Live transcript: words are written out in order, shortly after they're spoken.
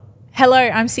Hello,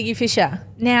 I'm Siggy Fisher.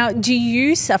 Now, do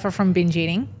you suffer from binge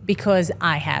eating? Because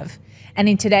I have. And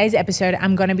in today's episode,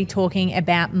 I'm going to be talking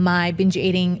about my binge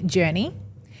eating journey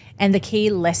and the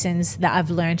key lessons that I've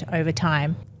learned over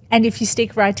time. And if you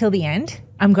stick right till the end,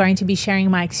 I'm going to be sharing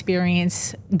my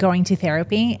experience going to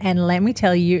therapy. And let me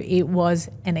tell you, it was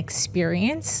an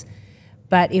experience,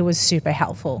 but it was super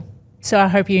helpful. So I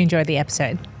hope you enjoyed the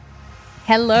episode.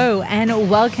 Hello, and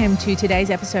welcome to today's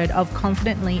episode of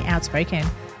Confidently Outspoken.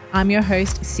 I'm your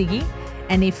host, Siggy,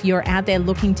 and if you're out there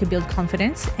looking to build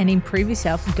confidence and improve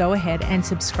yourself, go ahead and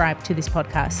subscribe to this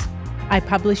podcast. I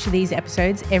publish these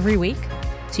episodes every week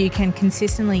so you can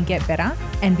consistently get better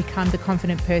and become the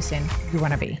confident person you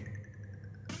want to be.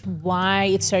 Why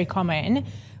it's so common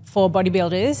for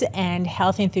bodybuilders and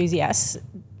health enthusiasts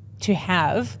to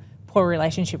have poor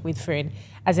relationship with food.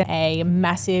 As a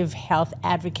massive health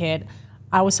advocate,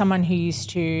 I was someone who used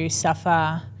to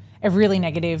suffer a really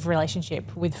negative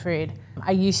relationship with food.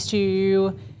 I used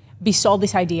to be sold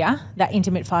this idea that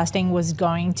intermittent fasting was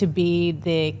going to be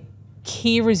the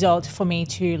key result for me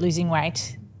to losing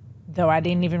weight, though I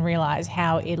didn't even realize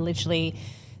how it literally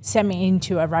sent me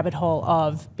into a rabbit hole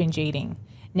of binge eating.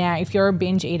 Now, if you're a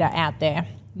binge eater out there,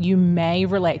 you may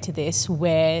relate to this,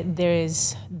 where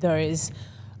there's those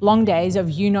long days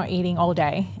of you not eating all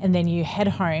day, and then you head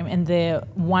home and the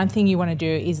one thing you want to do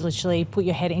is literally put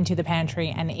your head into the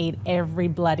pantry and eat every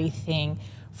bloody thing,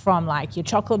 from like your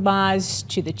chocolate bars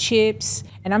to the chips.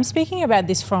 And I'm speaking about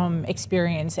this from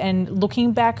experience and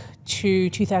looking back to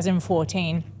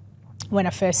 2014 when I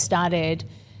first started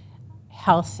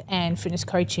health and fitness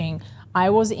coaching. I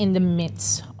was in the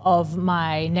midst of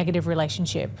my negative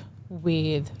relationship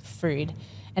with food.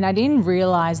 And I didn't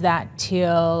realize that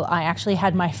till I actually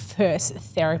had my first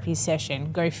therapy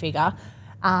session, go figure.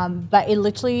 But it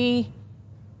literally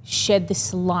shed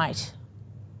this light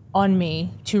on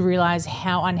me to realize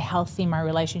how unhealthy my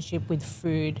relationship with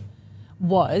food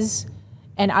was.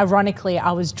 And ironically,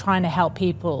 I was trying to help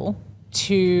people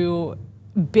to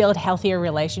build healthier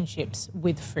relationships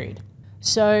with food.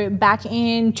 So back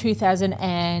in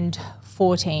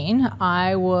 2014,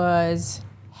 I was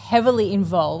heavily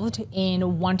involved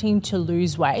in wanting to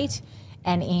lose weight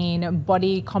and in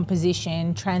body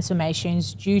composition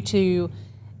transformations due to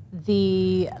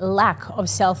the lack of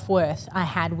self-worth I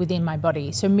had within my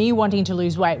body. So me wanting to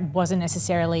lose weight wasn't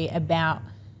necessarily about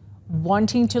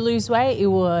wanting to lose weight. It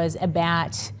was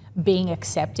about being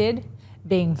accepted,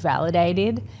 being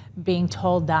validated, being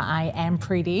told that I am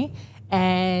pretty.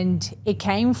 And it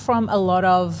came from a lot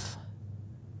of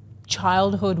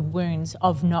childhood wounds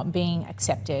of not being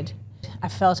accepted. I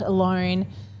felt alone.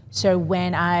 So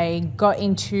when I got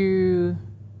into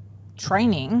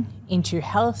training, into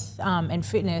health and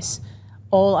fitness,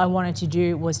 all I wanted to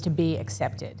do was to be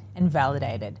accepted and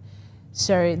validated.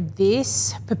 So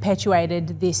this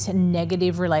perpetuated this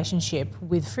negative relationship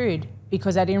with food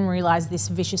because I didn't realize this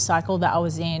vicious cycle that I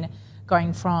was in,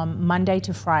 going from Monday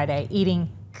to Friday, eating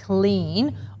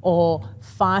clean or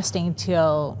fasting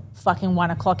till fucking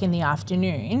 1 o'clock in the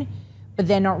afternoon, but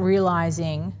they're not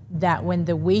realizing that when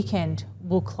the weekend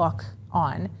will clock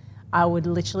on, I would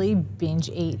literally binge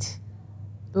eat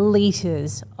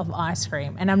liters of ice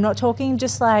cream. And I'm not talking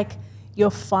just like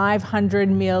your 500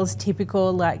 mils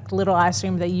typical like little ice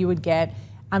cream that you would get.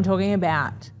 I'm talking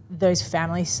about those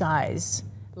family size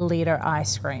liter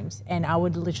ice creams. And I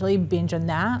would literally binge on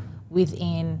that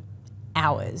within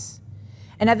hours.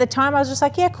 And at the time I was just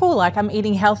like, yeah, cool. Like I'm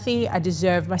eating healthy. I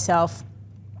deserve myself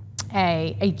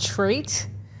a treat.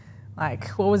 Like,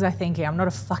 what was I thinking? I'm not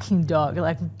a fucking dog.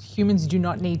 Like humans do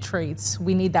not need treats.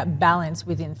 We need that balance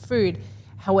within food.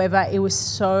 However, it was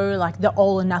so like the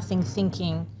all or nothing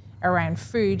thinking around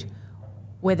food,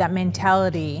 where that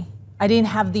mentality, I didn't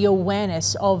have the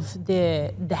awareness of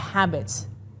the habits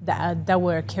that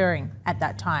were occurring at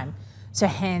that time. So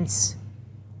hence,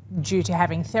 due to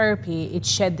having therapy, it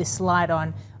shed this light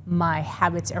on my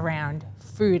habits around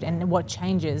food and what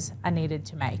changes I needed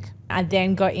to make. I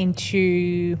then got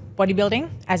into bodybuilding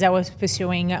as I was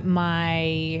pursuing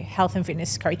my health and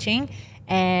fitness coaching.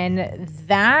 And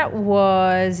that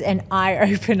was an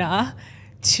eye-opener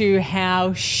to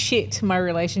how shit my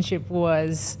relationship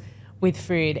was with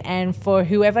food. And for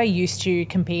whoever used to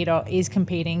compete or is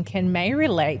competing may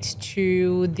relate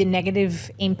to the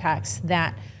negative impacts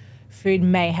that food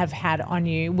may have had on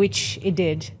you, which it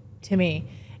did to me.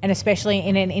 And especially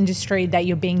in an industry that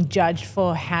you're being judged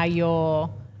for how you're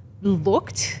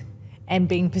looked and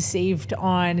being perceived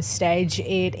on stage,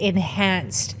 it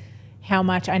enhanced how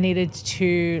much I needed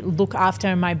to look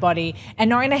after my body, and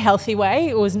not in a healthy way.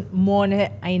 It was more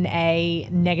in a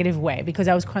negative way because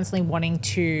I was constantly wanting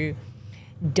to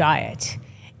diet.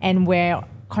 And where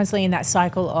constantly in that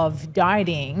cycle of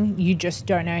dieting, you just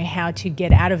don't know how to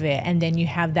get out of it. And then you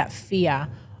have that fear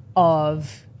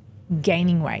of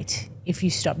gaining weight if you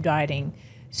stop dieting.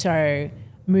 So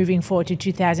moving forward to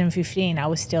 2015, I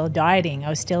was still dieting. I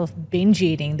was still binge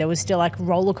eating. There was still like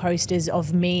roller coasters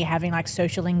of me having like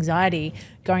social anxiety,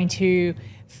 going to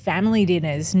family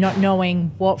dinners, not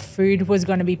knowing what food was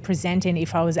going to be presented,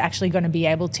 if I was actually going to be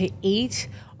able to eat,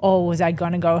 or was I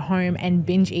going to go home and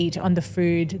binge eat on the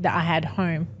food that I had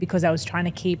home, because I was trying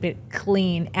to keep it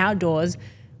clean outdoors,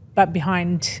 but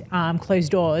behind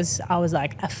closed doors, I was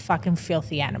like a fucking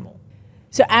filthy animal.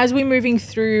 So as we're moving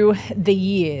through the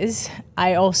years,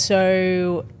 I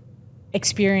also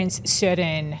experienced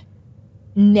certain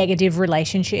negative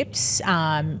relationships,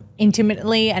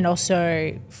 intimately and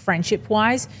also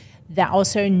friendship-wise, that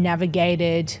also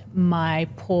navigated my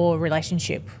poor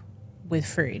relationship with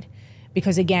food.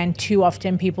 Because again, too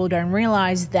often people don't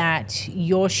realize that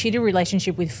your shitty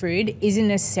relationship with food isn't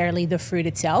necessarily the food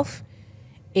itself,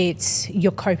 it's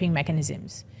your coping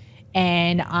mechanisms.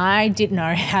 And I didn't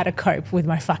know how to cope with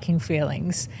my fucking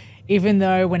feelings. Even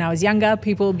though when I was younger,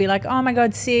 people would be like, oh my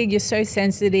God, Sig, you're so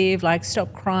sensitive, like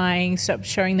stop crying, stop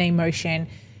showing the emotion.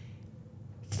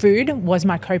 Food was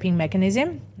my coping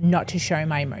mechanism, not to show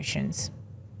my emotions.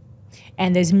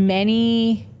 And there's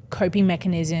many coping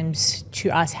mechanisms to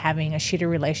us having a shitty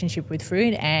relationship with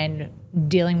food, and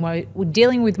dealing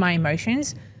with my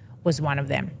emotions was one of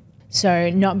them. So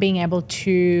not being able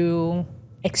to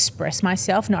express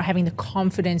myself, not having the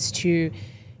confidence to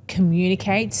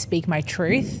communicate, speak my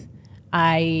truth,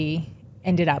 I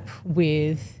ended up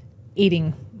with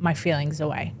eating my feelings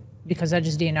away because I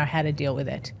just didn't know how to deal with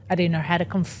it. I didn't know how to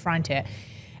confront it.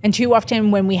 And too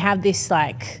often when we have this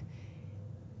like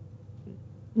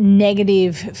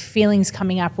negative feelings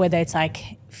coming up, whether it's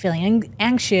like feeling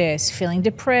anxious, feeling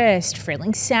depressed,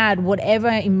 feeling sad, whatever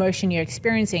emotion you're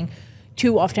experiencing,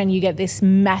 too often you get this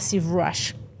massive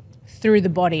rush through the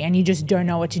body and you just don't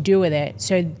know what to do with it.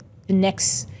 So the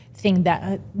next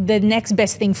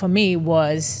best thing for me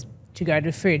was to go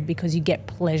to food, because you get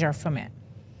pleasure from it.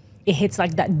 It hits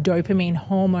like that dopamine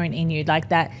hormone in you, like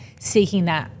that seeking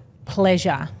that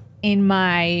pleasure. In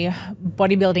my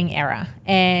bodybuilding era,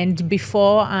 and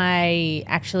before I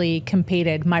actually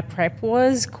competed, my prep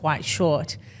was quite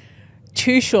short.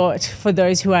 Too short for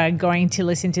those who are going to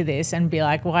listen to this and be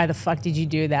like, why the fuck did you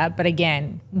do that? But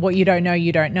again, what you don't know,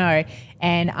 you don't know.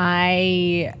 And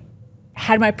I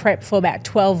had my prep for about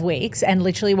 12 weeks and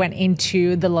literally went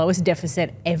into the lowest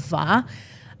deficit ever.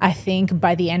 I think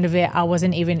by the end of it, I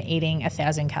wasn't even eating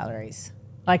 1,000 calories.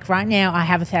 Like right now, I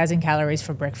have 1,000 calories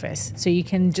for breakfast. So you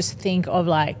can just think of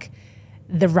like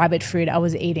the rabbit food I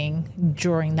was eating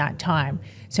during that time.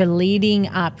 So leading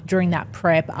up during that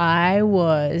prep, I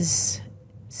was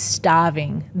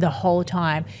starving the whole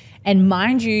time. And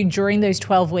mind you, during those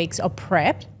 12 weeks of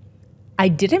prep, I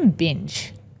didn't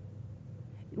binge,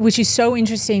 which is so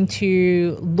interesting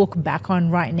to look back on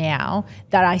right now,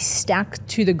 that I stuck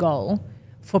to the goal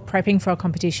for prepping for a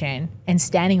competition and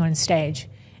standing on stage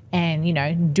and, you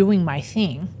know, doing my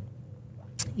thing.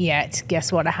 Yet,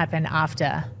 guess what happened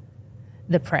after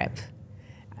the prep?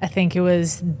 I think it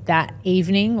was that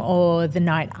evening or the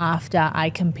night after I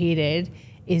competed,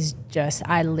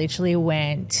 I literally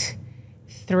went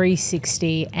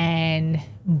 360 and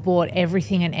bought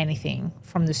everything and anything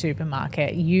from the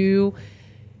supermarket. You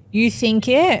think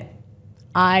it,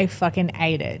 I fucking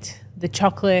ate it. The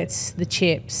chocolates, the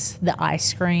chips, the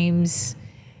ice creams.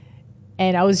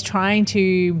 And I was trying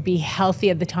to be healthy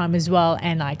at the time as well,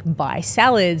 and like buy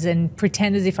salads and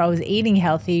pretend as if I was eating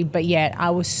healthy, but yet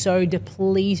I was so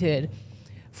depleted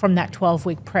from that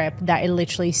 12-week prep that it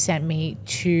literally sent me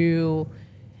to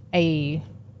a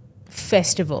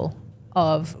festival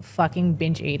of fucking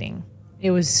binge eating. It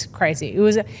was crazy. It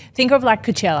was, think of like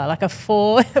Coachella, like a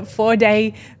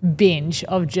four-day binge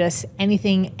of just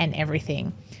anything and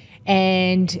everything.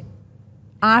 And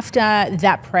after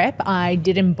that prep, I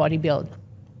didn't bodybuild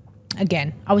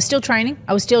again. I was still training.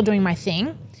 I was still doing my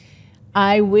thing.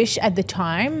 I wish at the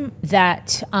time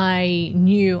that I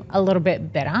knew a little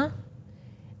bit better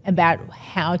about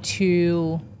how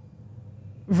to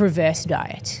reverse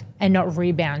diet and not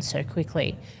rebound so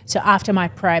quickly. So after my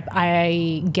prep,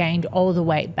 I gained all the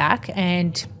weight back.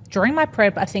 And during my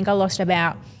prep, I think I lost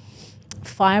about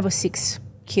 5 or 6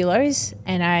 kilos,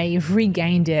 and I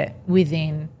regained it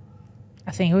within,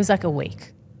 I think it was like a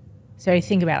week. So you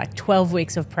think about like 12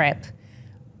 weeks of prep,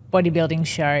 bodybuilding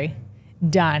show,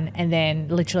 done, and then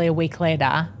literally a week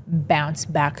later, bounce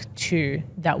back to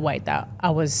that weight that I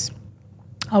was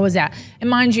at. And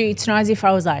mind you, it's not as if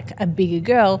I was like a bigger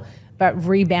girl, but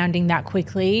rebounding that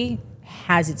quickly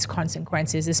has its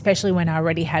consequences, especially when I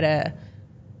already had a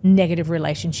negative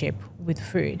relationship with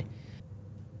food.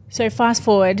 So fast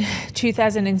forward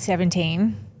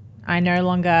 2017, I no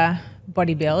longer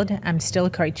bodybuild. I'm still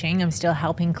coaching. I'm still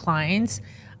helping clients.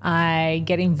 I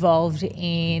get involved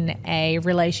in a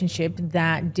relationship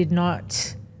that did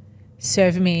not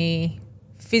serve me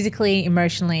physically,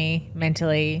 emotionally,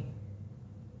 mentally,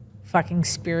 fucking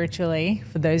spiritually,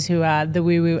 for those who are the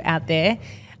woo-woo out there.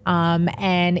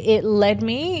 And it led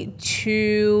me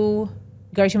to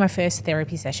go to my first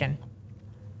therapy session.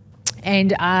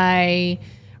 And I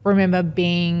remember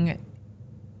being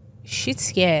shit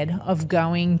scared of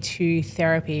going to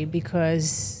therapy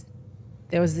because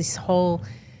there was this whole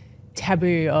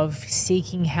taboo of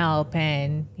seeking help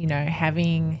and, you know,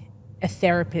 having a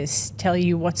therapist tell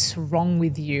you what's wrong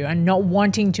with you and not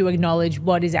wanting to acknowledge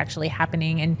what is actually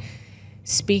happening and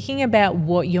speaking about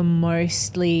what you're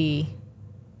mostly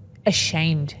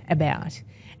ashamed about.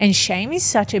 And shame is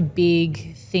such a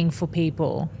big thing for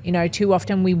people. You know, too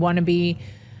often we want to be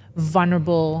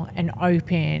vulnerable and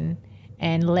open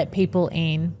and let people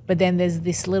in, but then there's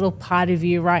this little part of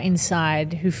you right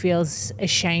inside who feels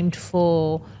ashamed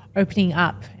for opening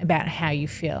up about how you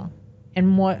feel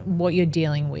and what you're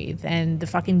dealing with and the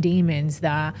fucking demons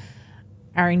that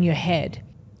are in your head.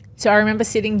 So I remember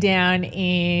sitting down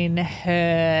in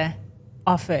her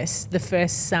office, the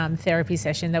first therapy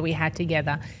session that we had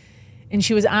together, and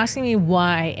she was asking me,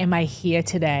 why am I here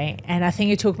today? And I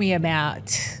think it took me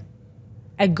about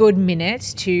a good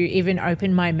minute to even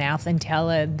open my mouth and tell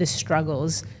her the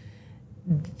struggles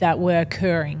that were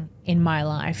occurring in my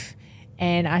life.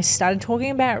 And I started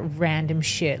talking about random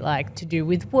shit, like to do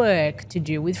with work, to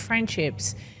do with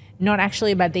friendships, not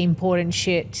actually about the important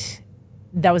shit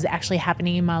that was actually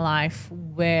happening in my life,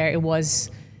 where it was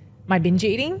my binge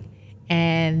eating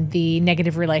and the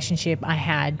negative relationship I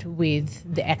had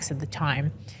with the ex at the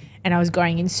time. And I was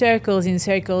going in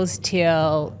circles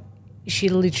till she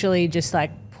literally just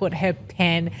like put her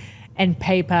pen and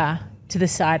paper to the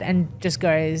side and just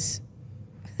goes,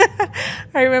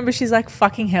 I remember she's like,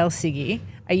 fucking hell, Siggy,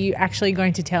 are you actually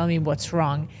going to tell me what's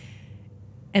wrong?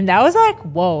 And that was like,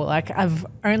 whoa, like I've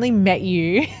only met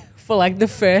you for like the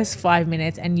first 5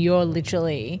 minutes and you're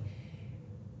literally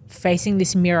facing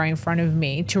this mirror in front of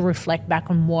me to reflect back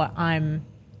on what I'm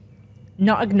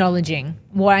not acknowledging,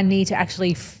 what I need to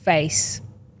actually face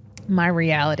my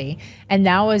reality. And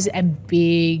that was a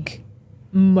big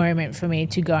moment for me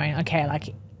to going, okay,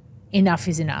 like enough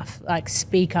is enough. Like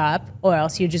speak up or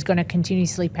else you're just going to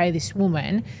continuously pay this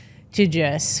woman to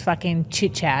just fucking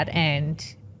chit chat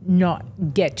and not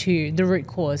get to the root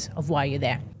cause of why you're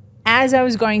there. As I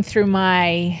was going through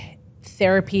my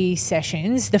therapy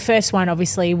sessions, the first one,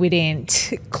 obviously we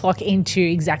didn't clock into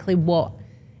exactly what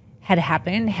had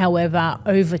happened. However,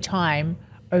 over time,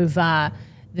 over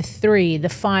the 3, the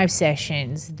 5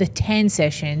 sessions, the 10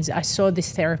 sessions, I saw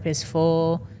this therapist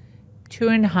for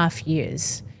 2.5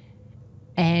 years.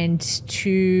 And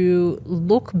to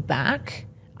look back,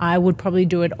 I would probably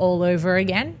do it all over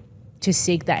again to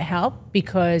seek that help,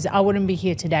 because I wouldn't be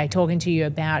here today talking to you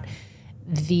about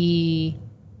the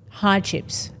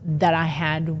hardships that I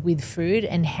had with food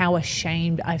and how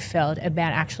ashamed I felt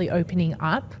about actually opening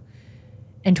up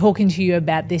and talking to you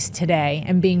about this today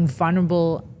and being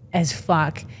vulnerable as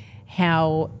fuck,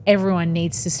 how everyone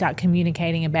needs to start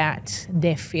communicating about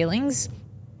their feelings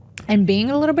and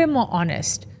being a little bit more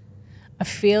honest. I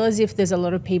feel as if there's a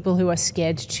lot of people who are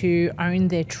scared to own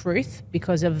their truth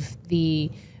because of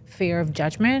the fear of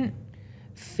judgment,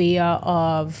 fear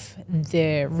of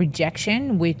the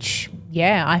rejection, which,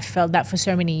 yeah, I felt that for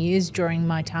so many years during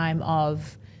my time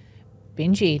of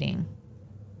binge eating.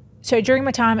 So during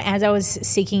my time as I was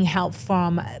seeking help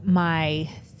from my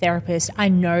therapist, I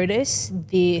noticed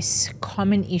this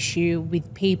common issue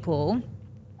with people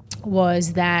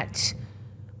was that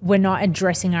we're not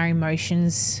addressing our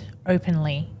emotions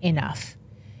openly enough.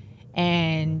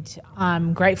 And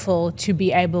I'm grateful to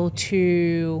be able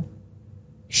to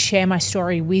share my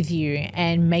story with you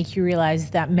and make you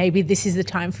realize that maybe this is the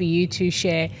time for you to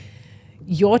share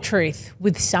your truth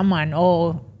with someone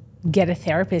or get a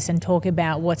therapist and talk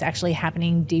about what's actually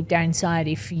happening deep down inside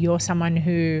if you're someone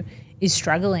who is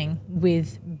struggling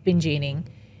with binge eating.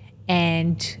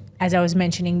 And as I was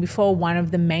mentioning before, one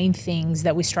of the main things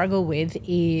that we struggle with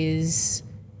is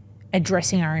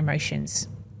addressing our emotions.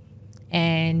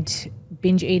 And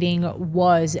binge eating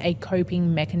was a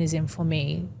coping mechanism for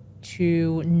me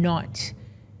to not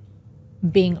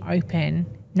being open,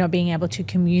 not being able to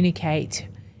communicate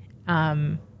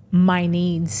my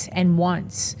needs and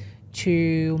wants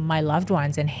to my loved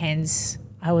ones. And hence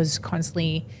I was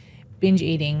constantly binge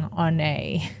eating on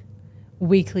a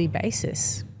weekly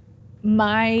basis.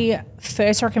 My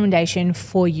first recommendation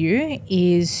for you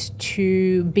is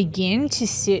to begin to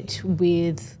sit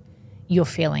with your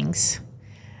feelings.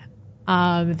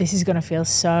 This is going to feel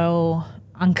so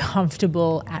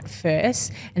uncomfortable at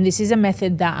first. And this is a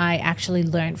method that I actually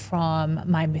learned from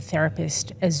my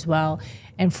therapist as well.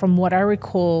 And from what I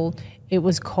recall, it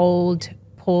was called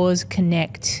pause,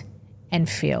 connect, and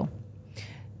feel.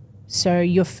 So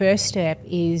your first step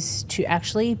is to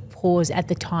actually pause at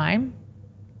the time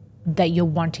that you're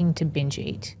wanting to binge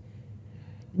eat.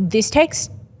 This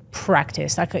takes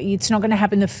practice. Like, it's not going to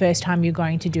happen the first time you're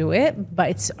going to do it, but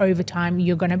it's over time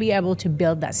you're going to be able to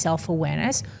build that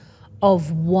self-awareness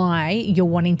of why you're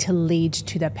wanting to lead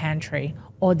to the pantry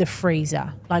or the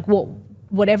freezer, like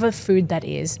whatever food that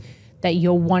is that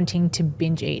you're wanting to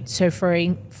binge eat. So for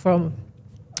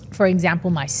example,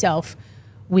 myself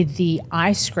with the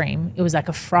ice cream, it was like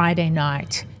a Friday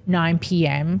night, 9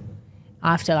 p.m.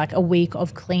 after like a week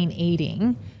of clean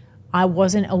eating. I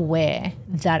wasn't aware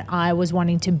that I was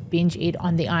wanting to binge eat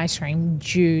on the ice cream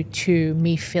due to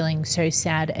me feeling so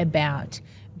sad about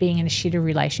being in a shitty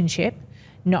relationship,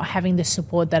 not having the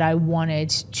support that I wanted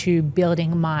to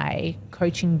building my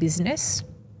coaching business.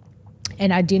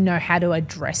 And I didn't know how to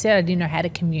address it. I didn't know how to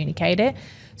communicate it.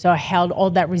 So I held all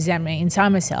that resentment inside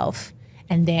myself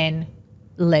and then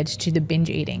led to the binge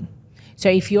eating. So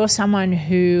if you're someone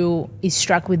who is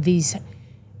struck with these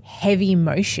heavy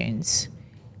emotions,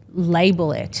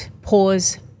 label it,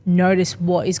 pause, notice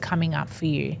what is coming up for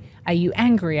you. Are you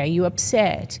angry? Are you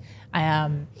upset?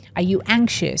 Are you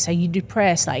anxious? Are you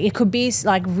depressed? Like, it could be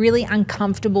like really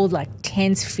uncomfortable, like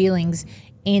tense feelings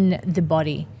in the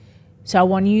body. So I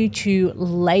want you to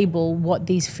label what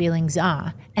these feelings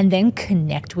are and then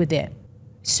connect with it.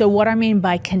 So what I mean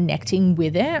by connecting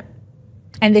with it,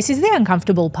 and this is the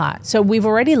uncomfortable part. So we've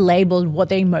already labeled what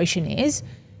the emotion is.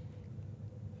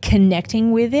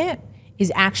 Connecting with it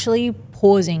is actually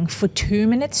pausing for 2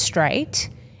 minutes straight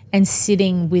and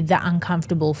sitting with the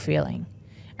uncomfortable feeling.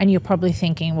 And you're probably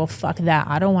thinking, well, fuck that.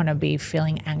 I don't want to be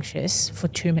feeling anxious for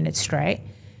 2 minutes straight.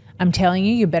 I'm telling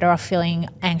you, you're better off feeling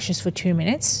anxious for 2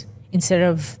 minutes instead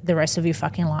of the rest of your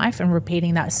fucking life and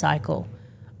repeating that cycle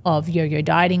of yo-yo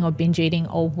dieting or binge eating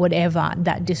or whatever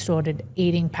that distorted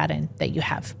eating pattern that you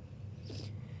have.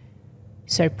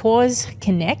 So pause,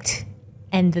 connect,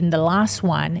 and then the last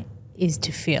one is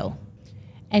to feel.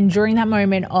 And during that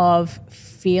moment of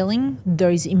feeling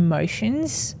those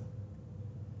emotions,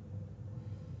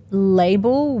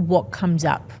 label what comes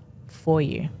up for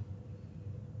you.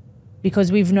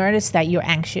 Because we've noticed that you're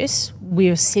anxious.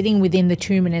 We're sitting within the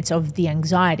 2 minutes of the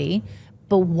anxiety,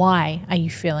 but why are you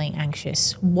feeling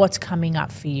anxious? What's coming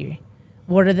up for you?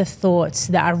 What are the thoughts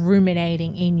that are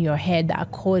ruminating in your head that are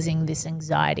causing this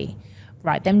anxiety?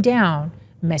 Write them down,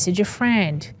 message a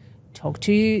friend, talk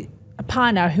to a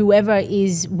partner, whoever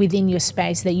is within your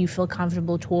space that you feel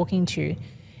comfortable talking to.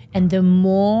 And the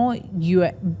more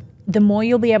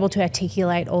you'll be able to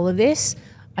articulate all of this,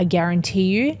 I guarantee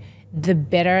you, the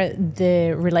better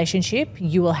the relationship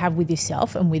you will have with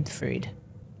yourself and with food.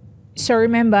 So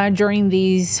remember, during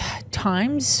these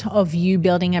times of you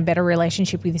building a better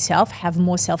relationship with yourself, have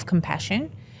more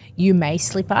self-compassion. You may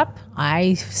slip up.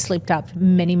 I slipped up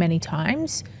many, many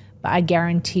times, but I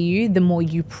guarantee you, the more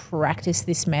you practice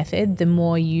this method, the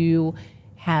more you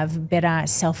have better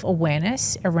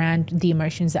self-awareness around the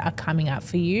emotions that are coming up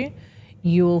for you,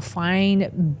 you'll find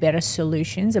better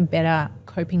solutions and better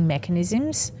coping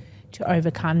mechanisms to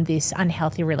overcome this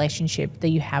unhealthy relationship that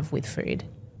you have with food.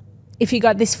 If you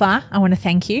got this far, I want to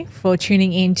thank you for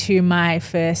tuning into my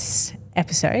first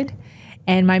episode.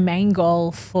 And my main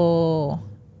goal for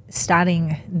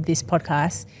starting this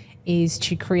podcast is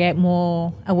to create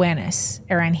more awareness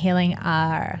around healing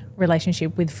our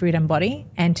relationship with food and body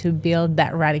and to build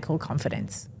that radical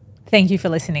confidence. Thank you for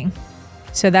listening.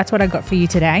 So that's what I got for you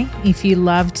today. If you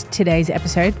loved today's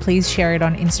episode, please share it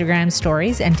on Instagram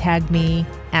stories and tag me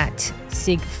at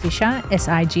sigfisher,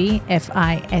 SIGFISHER.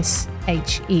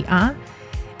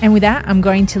 And with that, I'm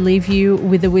going to leave you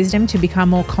with the wisdom to become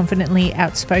more confidently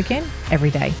outspoken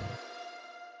every day.